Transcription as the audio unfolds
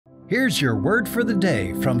Here's your word for the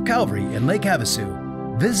day from Calvary in Lake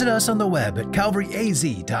Havasu. Visit us on the web at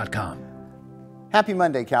calvaryaz.com. Happy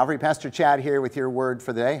Monday, Calvary. Pastor Chad here with your word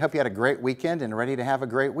for the day. Hope you had a great weekend and ready to have a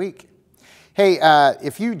great week. Hey,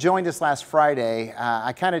 if you joined us last Friday,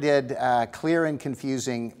 I kind of did clear and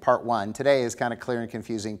confusing part 1. Today is kind of clear and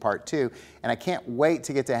confusing part 2. And I can't wait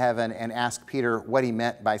to get to heaven and ask Peter what he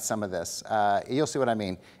meant by some of this. You'll see what I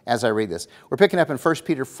mean as I read this. We're picking up in 1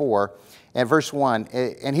 Peter 4 and verse 1.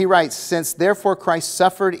 And he writes, "Since therefore Christ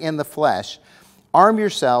suffered in the flesh, arm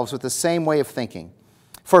yourselves with the same way of thinking.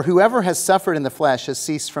 For whoever has suffered in the flesh has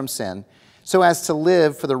ceased from sin, so as to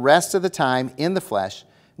live for the rest of the time in the flesh,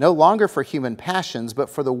 no longer for human passions, but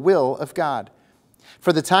for the will of God.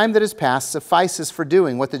 For the time that is past suffices for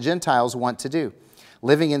doing what the Gentiles want to do,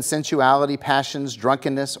 living in sensuality, passions,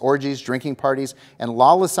 drunkenness, orgies, drinking parties, and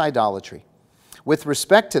lawless idolatry. With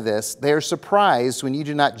respect to this, they are surprised when you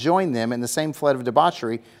do not join them in the same flood of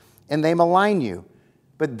debauchery, and they malign you.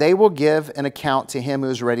 But they will give an account to him who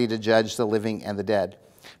is ready to judge the living and the dead.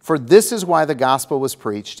 For this is why the gospel was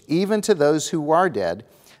preached, even to those who are dead,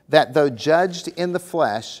 that though judged in the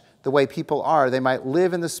flesh, the way people are, they might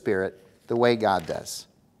live in the Spirit the way God does."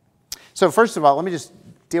 So first of all, let me just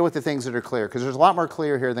deal with the things that are clear, because there's a lot more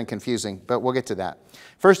clear here than confusing, but we'll get to that.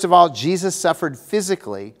 First of all, Jesus suffered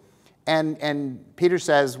physically, and Peter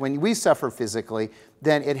says when we suffer physically,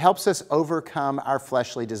 then it helps us overcome our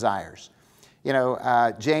fleshly desires. You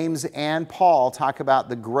know, James and Paul talk about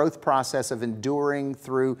the growth process of enduring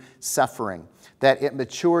through suffering, that it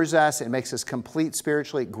matures us, it makes us complete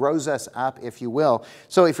spiritually, it grows us up, if you will.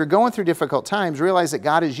 So if you're going through difficult times, realize that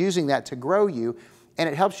God is using that to grow you, and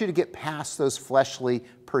it helps you to get past those fleshly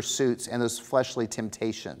pursuits and those fleshly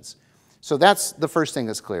temptations. So that's the first thing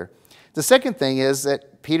that's clear. The second thing is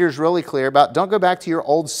that Peter's really clear about don't go back to your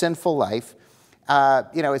old sinful life.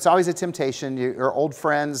 You know, it's always a temptation. Your old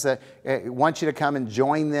friends that want you to come and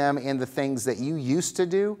join them in the things that you used to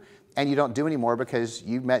do and you don't do anymore because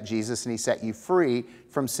you met Jesus and he set you free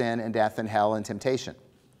from sin and death and hell and temptation.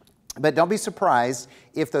 But don't be surprised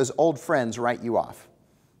if those old friends write you off.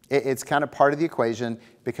 It's kind of part of the equation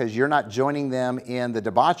because you're not joining them in the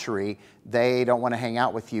debauchery. They don't want to hang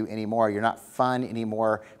out with you anymore. You're not fun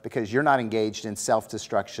anymore because you're not engaged in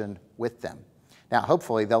self-destruction with them. Now,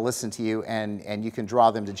 hopefully, they'll listen to you and you can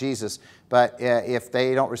draw them to Jesus. But if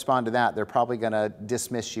they don't respond to that, they're probably going to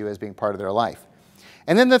dismiss you as being part of their life.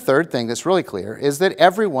 And then the third thing that's really clear is that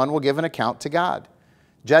everyone will give an account to God.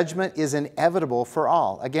 Judgment is inevitable for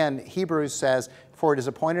all. Again, Hebrews says, "For it is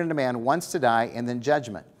appointed unto man once to die and then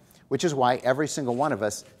judgment," which is why every single one of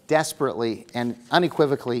us desperately and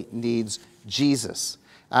unequivocally needs Jesus.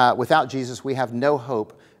 Without Jesus, we have no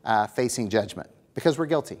hope facing judgment because we're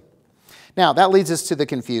guilty. Now, that leads us to the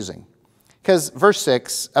confusing. Because verse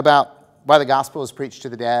 6, about why the gospel is preached to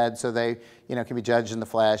the dead so they can be judged in the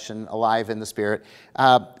flesh and alive in the spirit,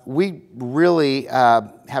 we really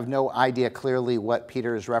have no idea clearly what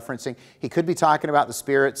Peter is referencing. He could be talking about the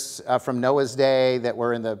spirits from Noah's day that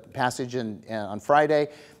were in the passage on Friday,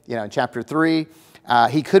 in chapter 3.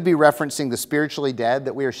 He could be referencing the spiritually dead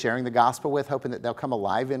that we are sharing the gospel with, hoping that they'll come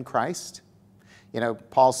alive in Christ.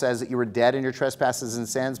 Paul says that you were dead in your trespasses and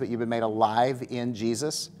sins, but you've been made alive in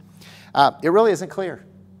Jesus. It really isn't clear.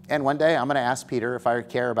 And one day I'm going to ask Peter if I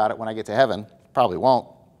care about it when I get to heaven. Probably won't.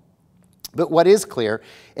 But what is clear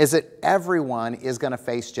is that everyone is going to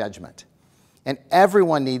face judgment. And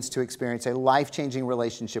everyone needs to experience a life-changing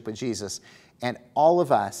relationship with Jesus. And all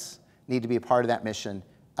of us need to be a part of that mission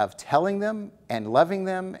of telling them and loving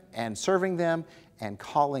them and serving them and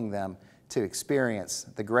calling them to experience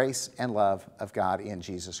the grace and love of God in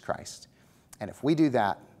Jesus Christ. And if we do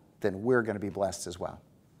that, then we're going to be blessed as well.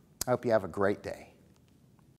 I hope you have a great day.